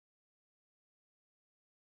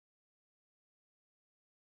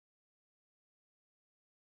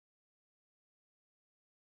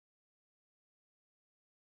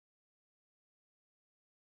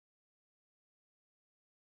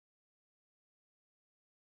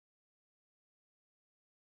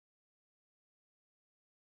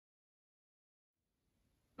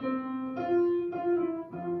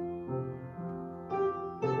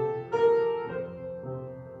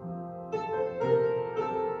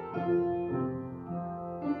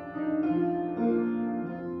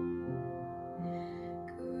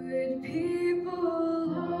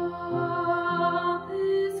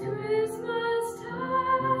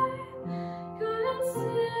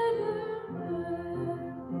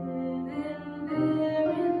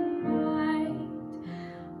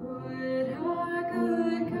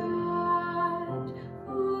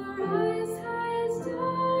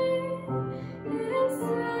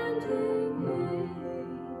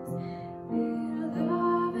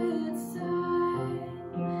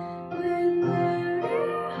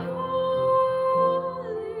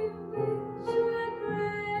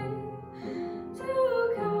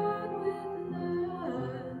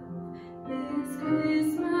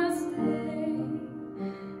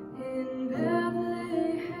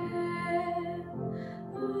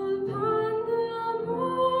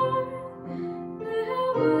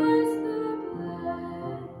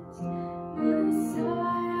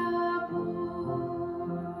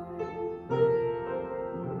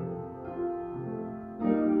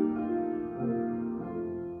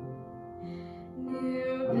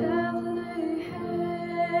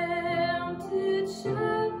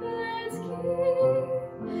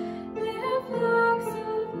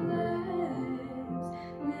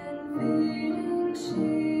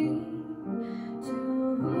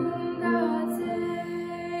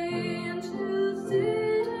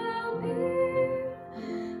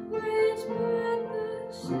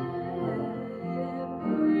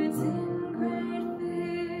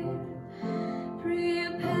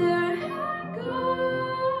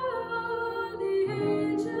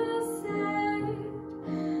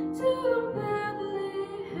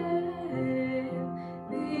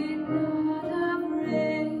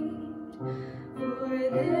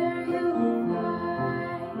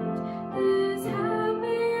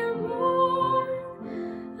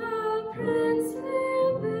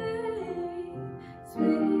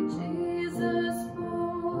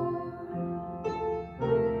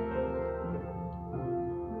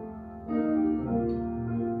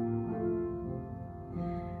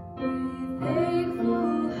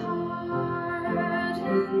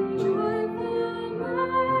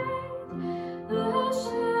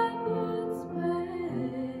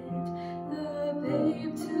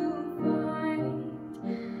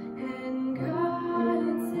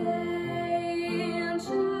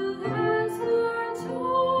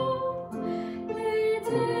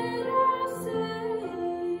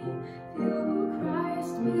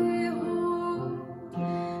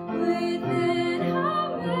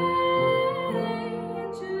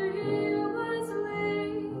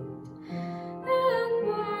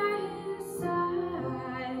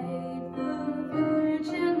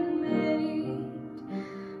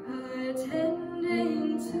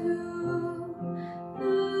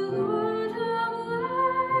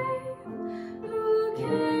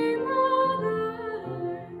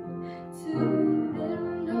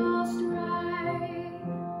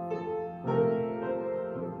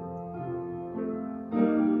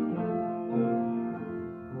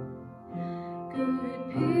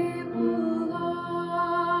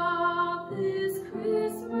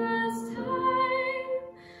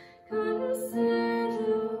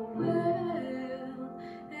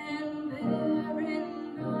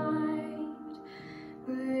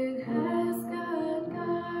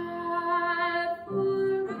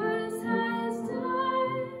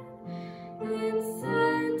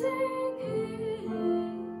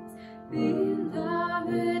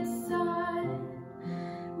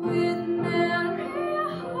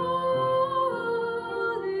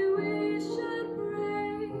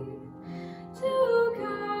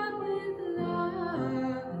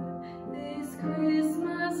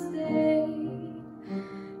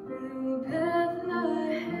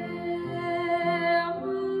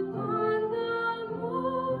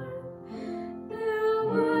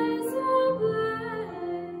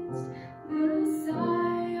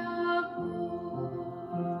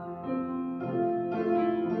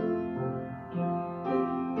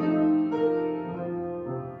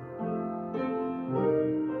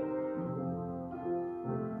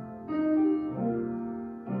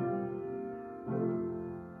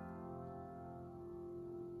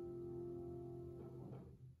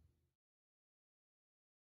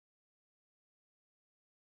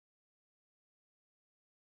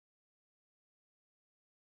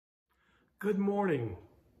Good morning.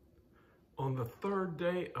 On the third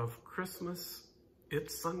day of Christmas,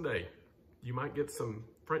 it's Sunday. You might get some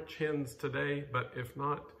French hens today, but if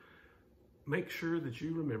not, make sure that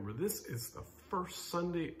you remember this is the first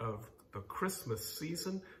Sunday of the Christmas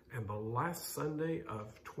season and the last Sunday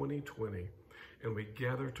of 2020. And we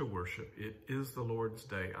gather to worship. It is the Lord's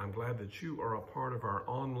Day. I'm glad that you are a part of our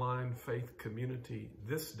online faith community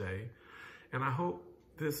this day. And I hope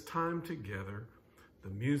this time together, the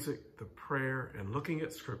music, the prayer, and looking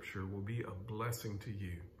at scripture will be a blessing to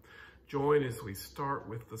you. Join as we start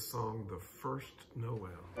with the song, The First Noel.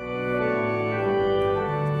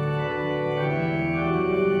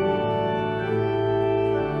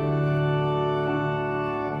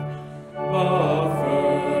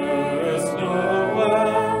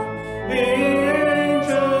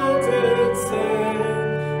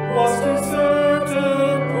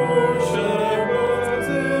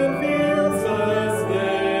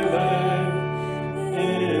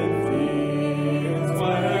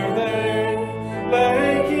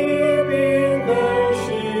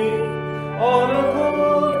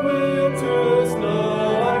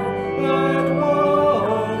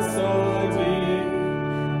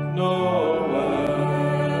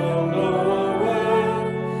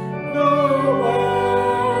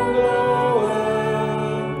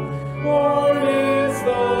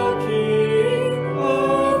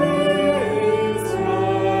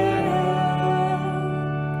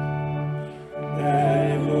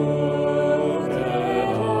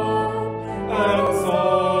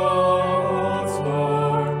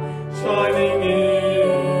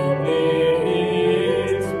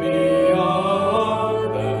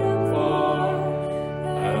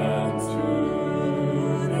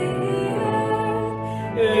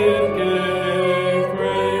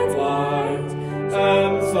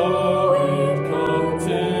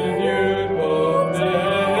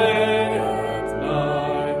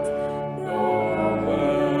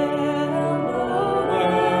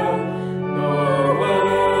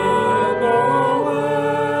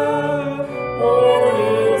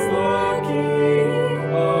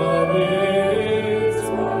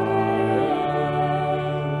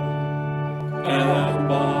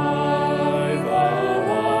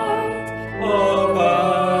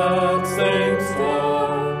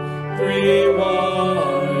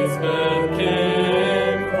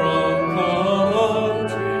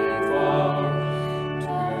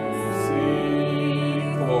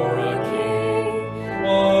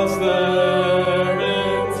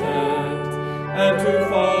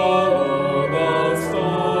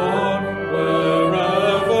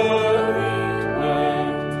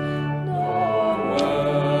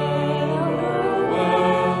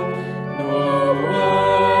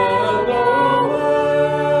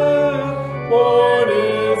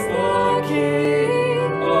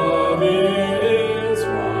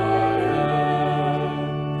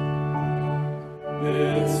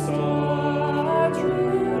 star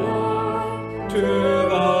drew nigh to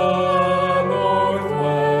the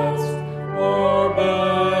northwest, o'er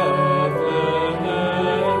Bethlehem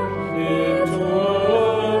it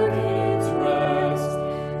took its rest,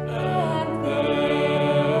 and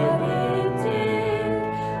there it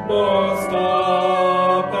did both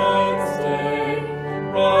stop and stay,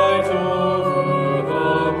 right over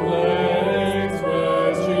the place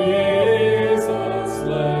where Jesus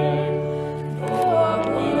lay.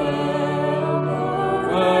 Noel,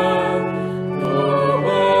 Noel,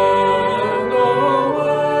 Noel,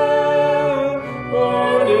 Noel,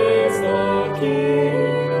 born is the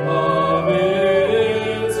King of Israel.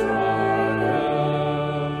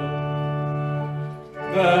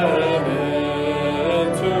 Then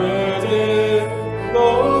entered in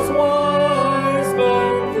those wise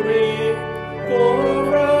men three, full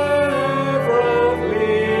reverently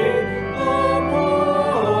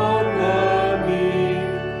upon the knee,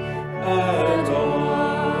 and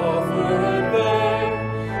offered them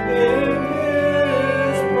in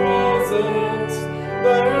his presence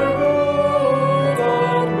their gold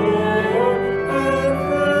and myrrh and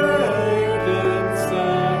frankincense.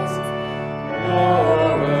 Noel,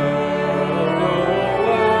 Noel,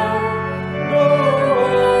 Noel,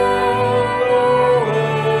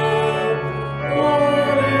 Noel,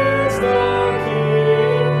 born is the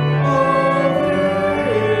King of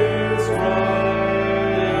Israel.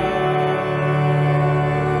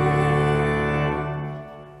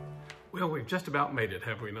 Well, we've just about made it,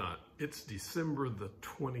 have we not? It's December the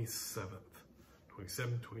 27th.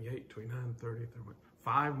 27, 28, 29, 30, 31.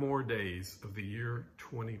 5 more days of the year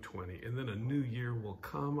 2020, and then a new year will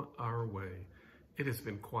come our way. It has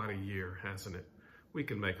been quite a year, hasn't it? We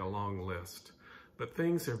can make a long list, but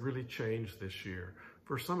things have really changed this year.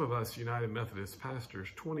 For some of us United Methodist pastors,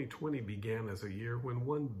 2020 began as a year when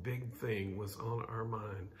one big thing was on our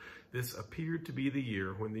mind. This appeared to be the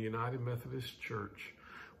year when the United Methodist Church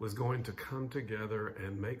was going to come together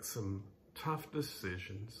and make some tough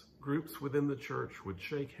decisions. Groups within the church would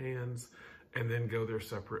shake hands and then go their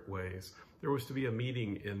separate ways. There was to be a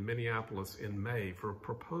meeting in Minneapolis in May for a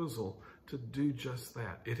proposal to do just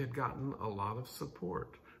that. It had gotten a lot of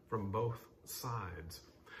support from both sides.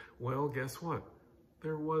 Well, guess what?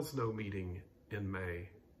 There was no meeting in May.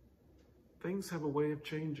 Things have a way of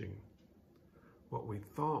changing. What we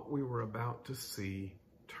thought we were about to see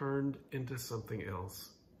turned into something else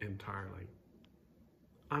entirely.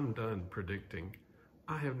 I'm done predicting.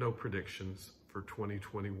 I have no predictions for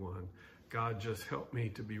 2021. God, just help me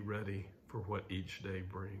to be ready for what each day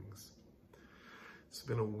brings. It's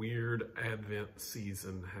been a weird Advent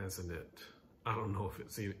season, hasn't it? I don't know if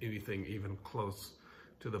it's anything even close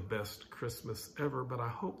to the best Christmas ever, but I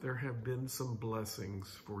hope there have been some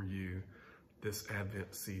blessings for you this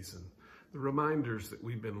Advent season. The reminders that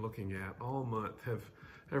we've been looking at all month have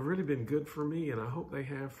really been good for me, and I hope they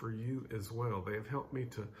have for you as well. They have helped me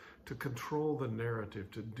to control the narrative,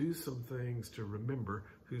 to do some things, to remember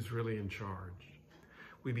who's really in charge.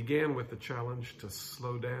 We began with the challenge to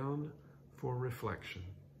slow down for reflection.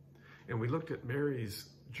 And we looked at Mary's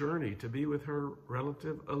journey to be with her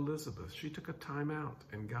relative Elizabeth. She took a time out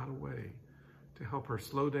and got away to help her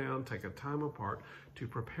slow down, take a time apart to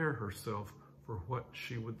prepare herself for what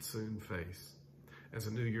she would soon face. As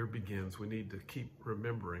a new year begins, we need to keep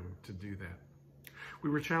remembering to do that. We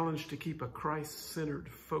were challenged to keep a Christ-centered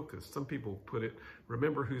focus. Some people put it,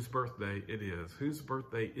 remember whose birthday it is. Whose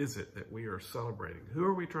birthday is it that we are celebrating? Who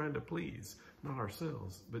are we trying to please? Not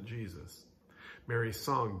ourselves, but Jesus. Mary's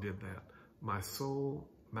song did that. My soul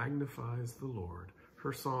magnifies the Lord.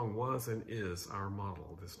 Her song was and is our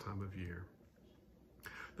model this time of year.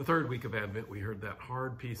 The third week of Advent, we heard that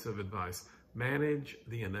hard piece of advice. Manage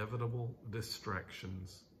the inevitable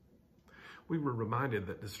distractions. We were reminded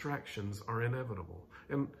that distractions are inevitable.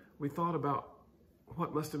 And we thought about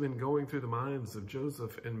what must have been going through the minds of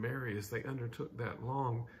Joseph and Mary as they undertook that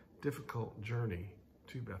long, difficult journey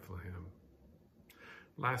to Bethlehem.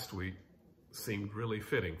 Last week seemed really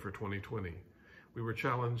fitting for 2020. We were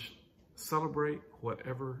challenged, celebrate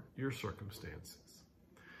whatever your circumstances.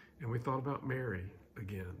 And we thought about Mary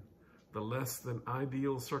again. The less than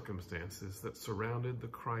ideal circumstances that surrounded the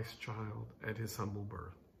Christ child at his humble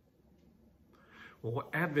birth. Well,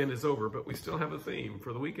 Advent is over, but we still have a theme.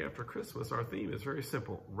 For the week after Christmas, our theme is very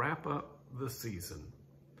simple. Wrap up the season.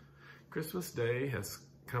 Christmas Day has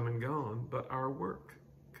come and gone, but our work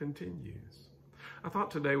continues. I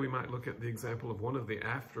thought today we might look at the example of one of the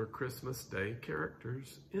after Christmas Day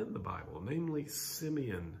characters in the Bible, namely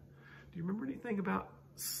Simeon. Do you remember anything about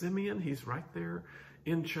Simeon? He's right there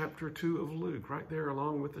in chapter 2 of Luke, right there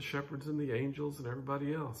along with the shepherds and the angels and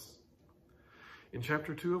everybody else. In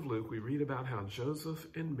chapter 2 of Luke, we read about how Joseph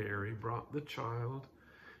and Mary brought the child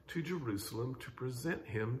to Jerusalem to present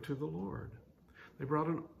him to the Lord. They brought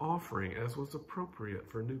an offering as was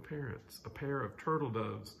appropriate for new parents, a pair of turtle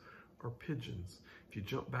doves or pigeons. If you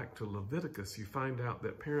jump back to Leviticus, you find out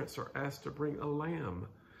that parents are asked to bring a lamb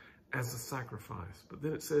as a sacrifice. But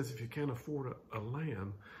then it says if you can't afford a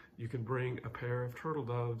lamb, you can bring a pair of turtle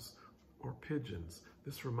doves or pigeons.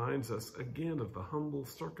 This reminds us again of the humble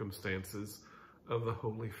circumstances of the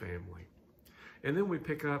Holy Family. And then we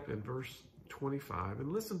pick up in verse 25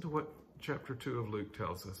 and listen to what chapter 2 of Luke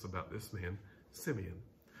tells us about this man, Simeon.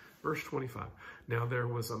 Verse 25, now there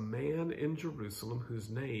was a man in Jerusalem whose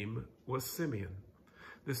name was Simeon.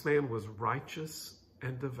 This man was righteous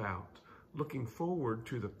and devout, looking forward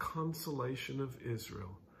to the consolation of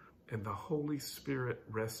Israel, and the Holy Spirit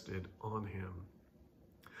rested on him.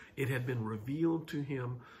 It had been revealed to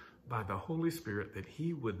him by the Holy Spirit that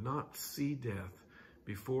he would not see death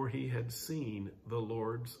before he had seen the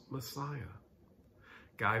Lord's Messiah.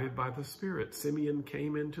 Guided by the Spirit, Simeon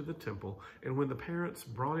came into the temple, and when the parents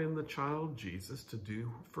brought in the child Jesus to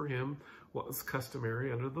do for him what was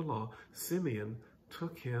customary under the law, Simeon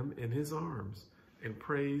took him in his arms and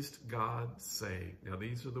praised God, saying, now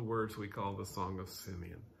these are the words we call the Song of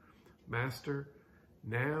Simeon. Master,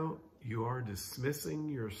 now you are dismissing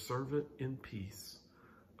your servant in peace,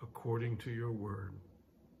 according to your word.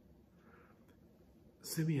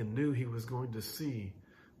 Simeon knew he was going to see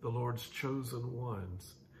the Lord's chosen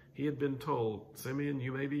ones. He had been told, Simeon,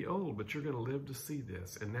 you may be old, but you're going to live to see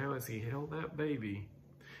this. And now as he held that baby,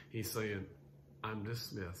 he's saying, I'm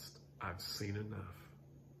dismissed. I've seen enough.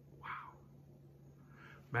 Wow.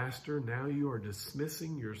 Master, now you are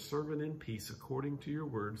dismissing your servant in peace according to your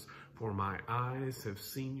words, for my eyes have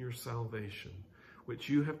seen your salvation, which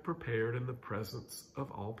you have prepared in the presence of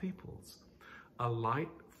all peoples, a light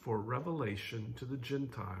for revelation to the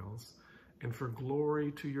Gentiles and for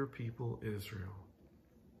glory to your people Israel.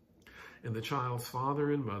 And the child's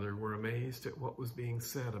father and mother were amazed at what was being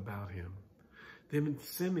said about him. Then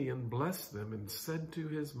Simeon blessed them and said to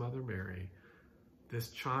his mother Mary, this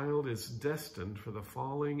child is destined for the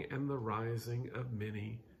falling and the rising of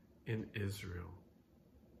many in Israel.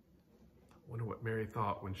 I wonder what Mary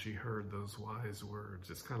thought when she heard those wise words.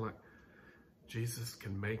 It's kind of like Jesus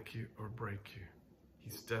can make you or break you.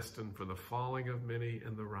 He's destined for the falling of many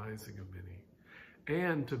and the rising of many,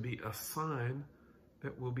 and to be a sign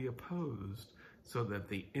that will be opposed, so that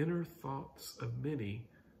the inner thoughts of many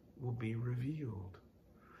will be revealed.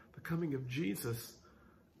 The coming of Jesus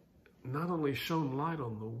not only shone light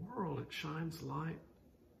on the world, it shines light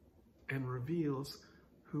and reveals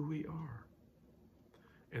who we are.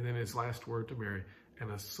 And then his last word to Mary, and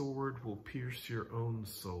a sword will pierce your own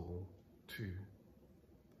soul too.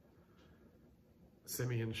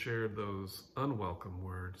 Simeon shared those unwelcome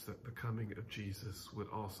words that the coming of Jesus would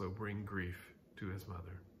also bring grief to his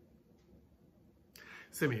mother.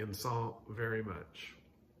 Simeon saw very much,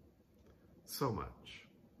 so much.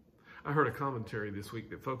 I heard a commentary this week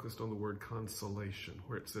that focused on the word consolation,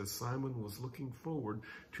 where it says Simon was looking forward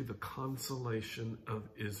to the consolation of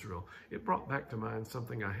Israel. It brought back to mind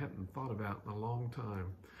something I hadn't thought about in a long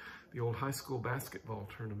time. The old high school basketball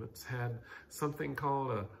tournaments had something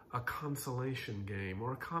called a consolation game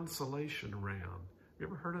or a consolation round. You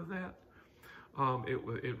ever heard of that?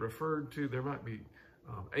 It referred to, there might be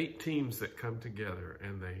 8 teams that come together,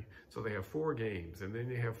 and they have 4 games, and then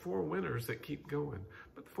you have 4 winners that keep going.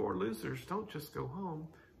 But the 4 losers don't just go home,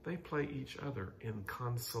 they play each other in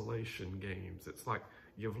consolation games. It's like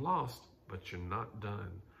you've lost, but you're not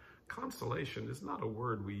done. Consolation is not a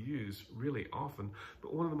word we use really often,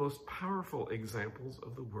 but one of the most powerful examples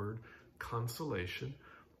of the word consolation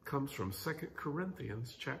comes from 2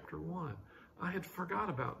 Corinthians chapter 1. I had forgot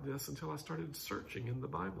about this until I started searching in the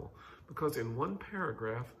Bible, because in one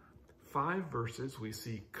paragraph, 5 verses, we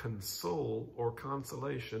see console or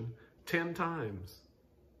consolation 10 times.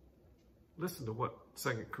 Listen to what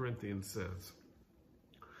 2 Corinthians says.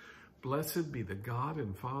 Blessed be the God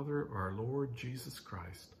and Father of our Lord Jesus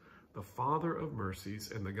Christ, the Father of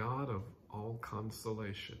mercies and the God of all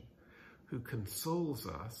consolation, who consoles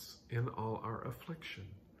us in all our affliction,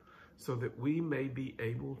 so that we may be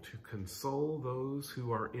able to console those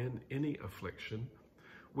who are in any affliction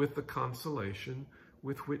with the consolation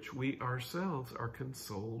with which we ourselves are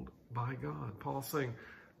consoled by God. Paul's saying,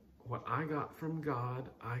 what I got from God,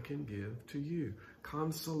 I can give to you.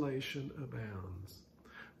 Consolation abounds.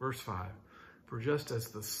 Verse 5, for just as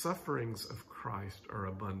the sufferings of Christ are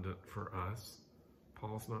abundant for us,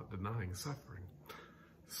 Paul's not denying suffering,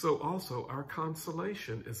 so also our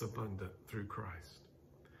consolation is abundant through Christ.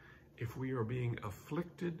 If we are being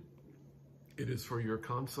afflicted it is for your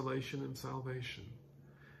consolation and salvation.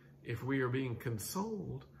 If we are being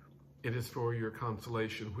consoled, it is for your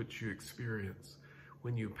consolation which you experience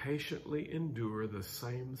when you patiently endure the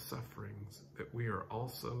same sufferings that we are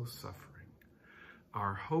also suffering.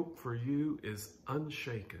 Our hope for you is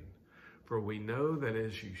unshaken, for we know that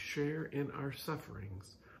as you share in our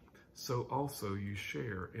sufferings, so also you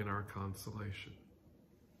share in our consolation.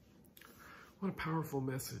 What a powerful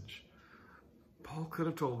message. Paul could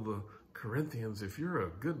have told the Corinthians, if you're a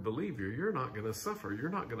good believer, you're not going to suffer. You're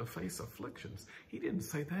not going to face afflictions. He didn't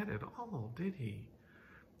say that at all, did he?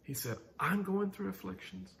 He said, I'm going through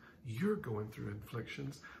afflictions. You're going through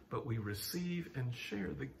afflictions, but we receive and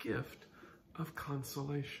share the gift of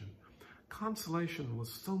consolation. Consolation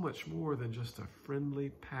was so much more than just a friendly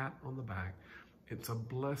pat on the back. It's a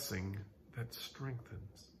blessing that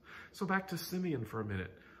strengthens. So back to Simeon for a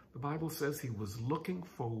minute. The Bible says he was looking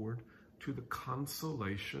forward to the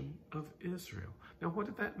consolation of Israel. Now, what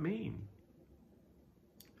did that mean?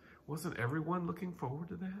 Wasn't everyone looking forward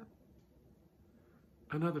to that?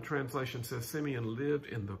 Another translation says Simeon lived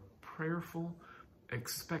in the prayerful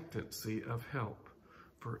expectancy of help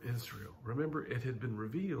for Israel. Remember, it had been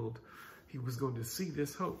revealed he was going to see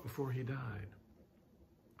this hope before he died.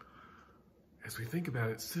 As we think about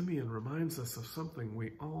it, Simeon reminds us of something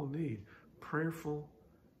we all need, prayerful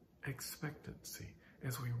expectancy.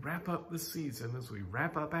 As we wrap up the season, as we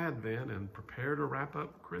wrap up Advent and prepare to wrap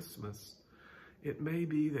up Christmas, it may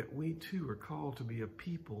be that we too are called to be a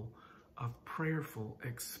people of prayerful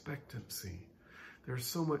expectancy. There's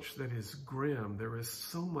so much that is grim. There is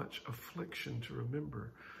so much affliction to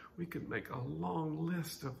remember. We could make a long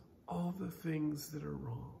list of all the things that are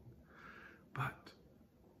wrong. But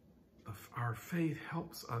our faith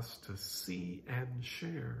helps us to see and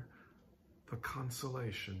share the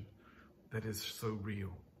consolation that is so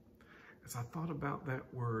real. As I thought about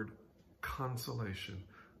that word, consolation,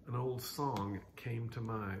 an old song came to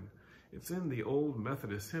mind. It's in the old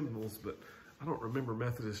Methodist hymnals, but I don't remember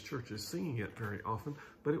Methodist churches singing it very often,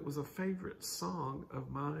 but it was a favorite song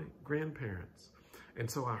of my grandparents. And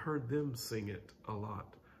so I heard them sing it a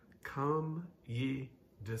lot. Come ye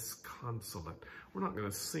disconsolate. We're not going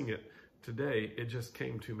to sing it today. It just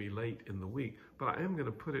came to me late in the week, but I am going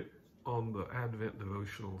to put it on the Advent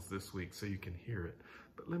devotionals this week so you can hear it.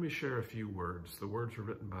 But let me share a few words. The words were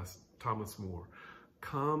written by Thomas More.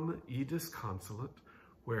 Come ye disconsolate,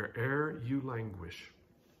 where'er you languish.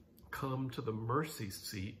 Come to the mercy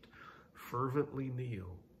seat, fervently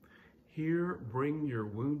kneel. Here bring your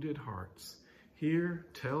wounded hearts. Here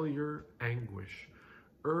tell your anguish.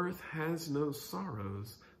 Earth has no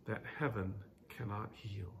sorrows that heaven cannot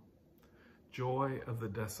heal. Joy of the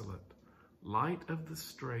desolate, light of the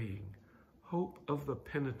straying, hope of the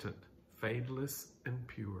penitent, fadeless and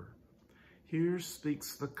pure. Here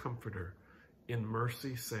speaks the Comforter in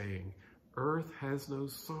mercy saying, earth has no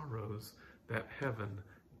sorrows that heaven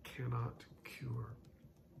cannot cure.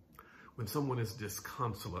 When someone is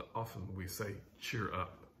disconsolate, often we say, cheer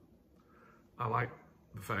up. I like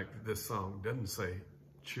the fact that this song doesn't say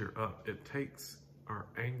cheer up. It takes our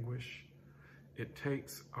anguish, it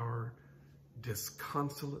takes our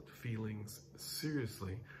disconsolate feelings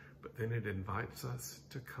seriously, but then it invites us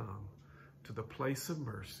to come to the place of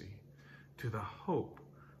mercy, to the hope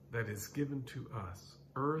that is given to us.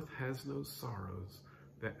 Earth has no sorrows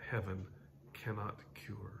that heaven cannot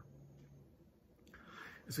cure.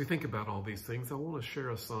 As we think about all these things, I want to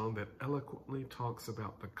share a song that eloquently talks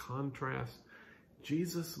about the contrast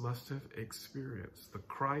Jesus must have experienced, the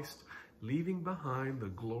Christ leaving behind the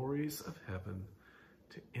glories of heaven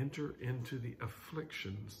to enter into the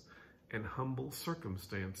afflictions and humble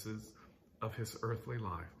circumstances of his earthly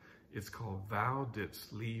life. It's called Thou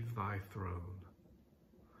Didst Leave Thy Throne.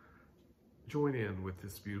 Join in with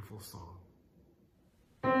this beautiful song.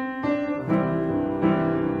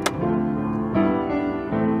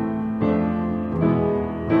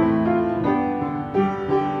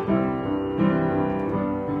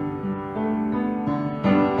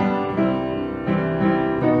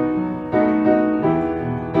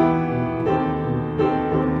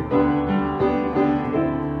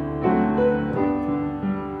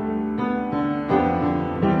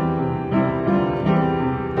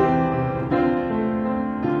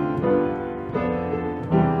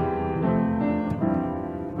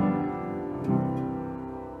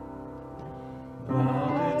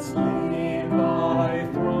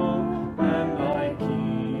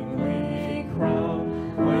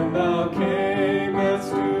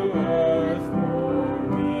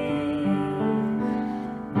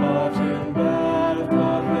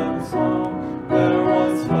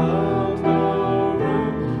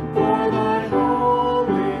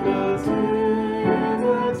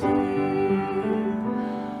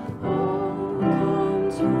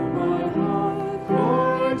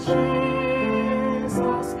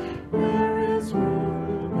 Jesus, there is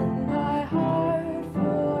room in my heart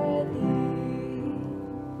for thee.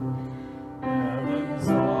 Heaven's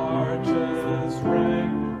arches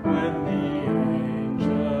rang when the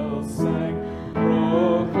angels sang,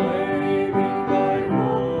 proclaiming thy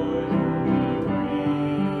royal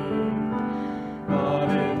decree. But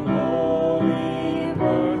in lowly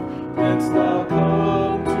birth didst thou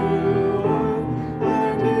come to earth,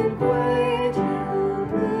 and in great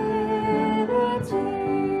humility.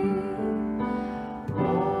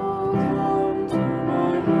 Oh, come to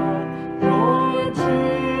my heart, Lord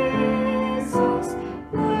Jesus,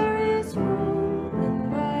 there is room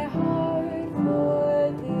in my heart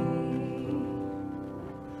for thee.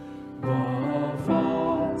 The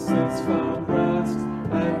foxes found rest,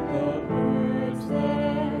 and the birds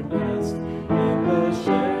their nest in the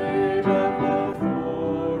shade of the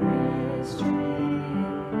forest tree.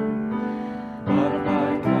 But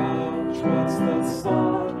my couch was the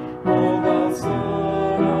sod, O thou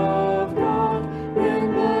Son of God,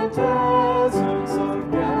 in the deserts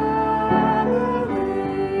of Galilee.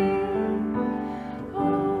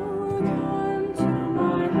 Oh, come to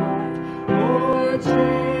my heart, Lord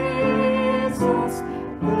Jesus,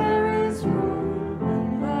 there is room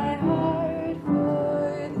in my heart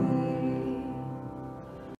for thee.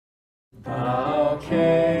 Thou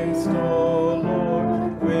camest, O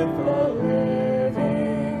Lord, with the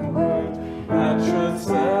living word that should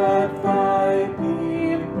set thy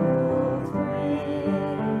people free.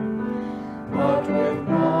 But with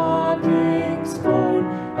nodding scorn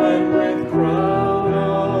and with crown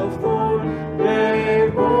of thorn, they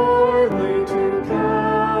bore thee to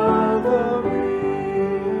Calvary.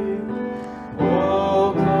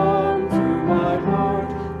 Oh, come to my heart,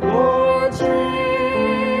 Lord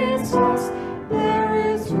Jesus, there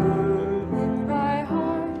is room in my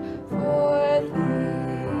heart for thee.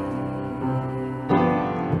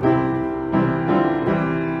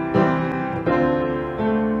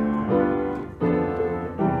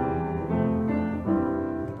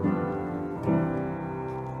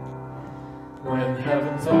 When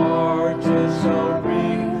heaven's arches shall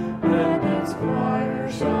ring, and its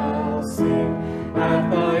choir shall sing, at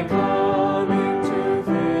thy coming to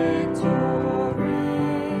victory,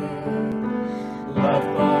 let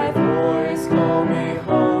thy voice call me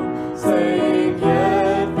home, saying,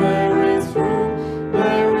 yet there is room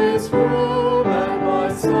at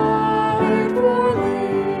my side for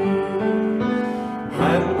thee.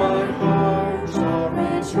 And my heart shall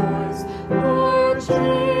rejoice, Lord Jesus,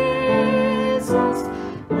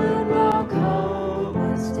 when thou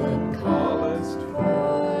comest and callest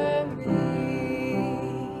for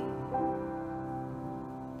me.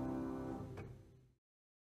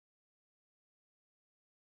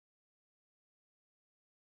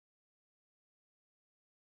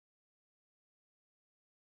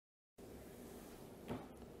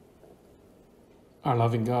 Our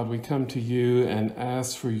loving God, we come to you and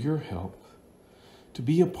ask for your help to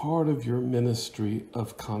be a part of your ministry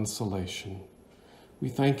of consolation. We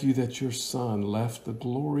thank you that your Son left the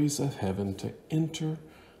glories of heaven to enter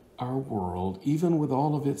our world, even with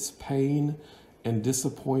all of its pain and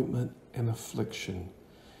disappointment and affliction.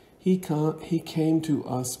 He came to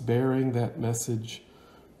us bearing that message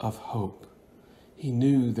of hope. He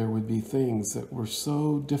knew there would be things that were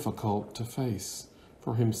so difficult to face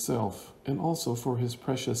for himself and also for his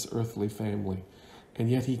precious earthly family. And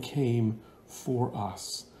yet he came for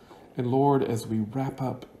us. And Lord, as we wrap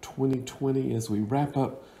up 2020, as we wrap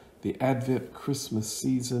up the Advent Christmas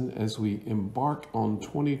season, as we embark on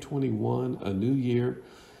 2021, a new year,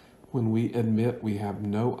 when we admit we have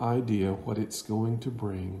no idea what it's going to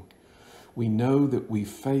bring, we know that we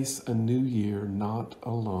face a new year not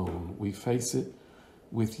alone. We face it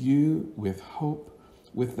with you, with hope,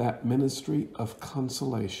 with that ministry of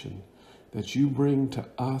consolation that you bring to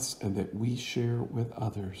us and that we share with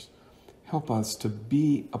others. Help us to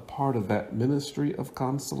be a part of that ministry of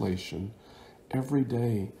consolation every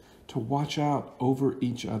day, to watch out over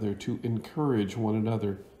each other, to encourage one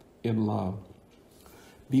another in love.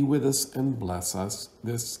 Be with us and bless us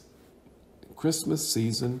this Christmas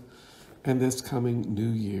season and this coming new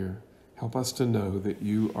year. Help us to know that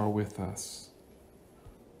you are with us.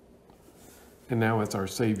 And now, as our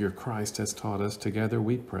Savior Christ has taught us, together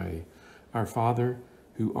we pray, Our Father,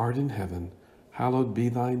 who art in heaven, hallowed be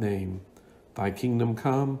thy name. Thy kingdom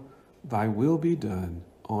come, thy will be done,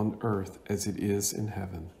 on earth as it is in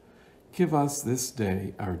heaven. Give us this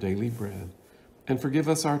day our daily bread, and forgive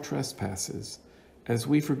us our trespasses, as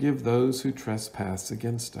we forgive those who trespass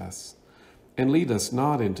against us. And lead us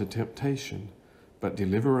not into temptation, but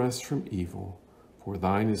deliver us from evil. For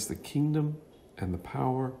thine is the kingdom, and the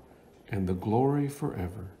power, and the glory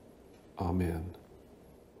forever. Amen.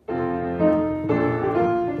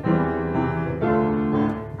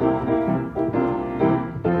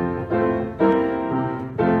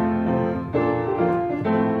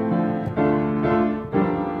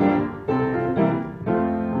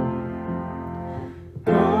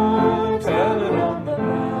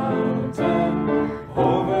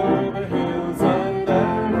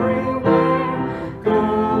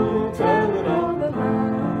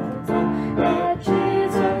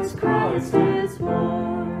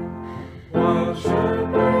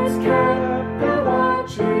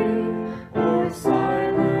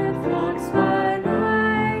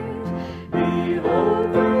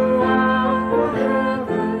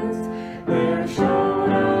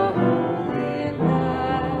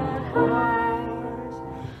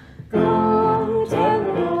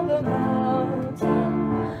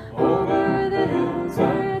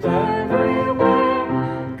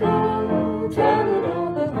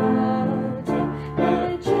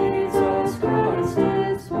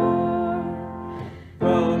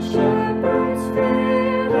 Shepherds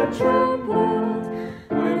fear the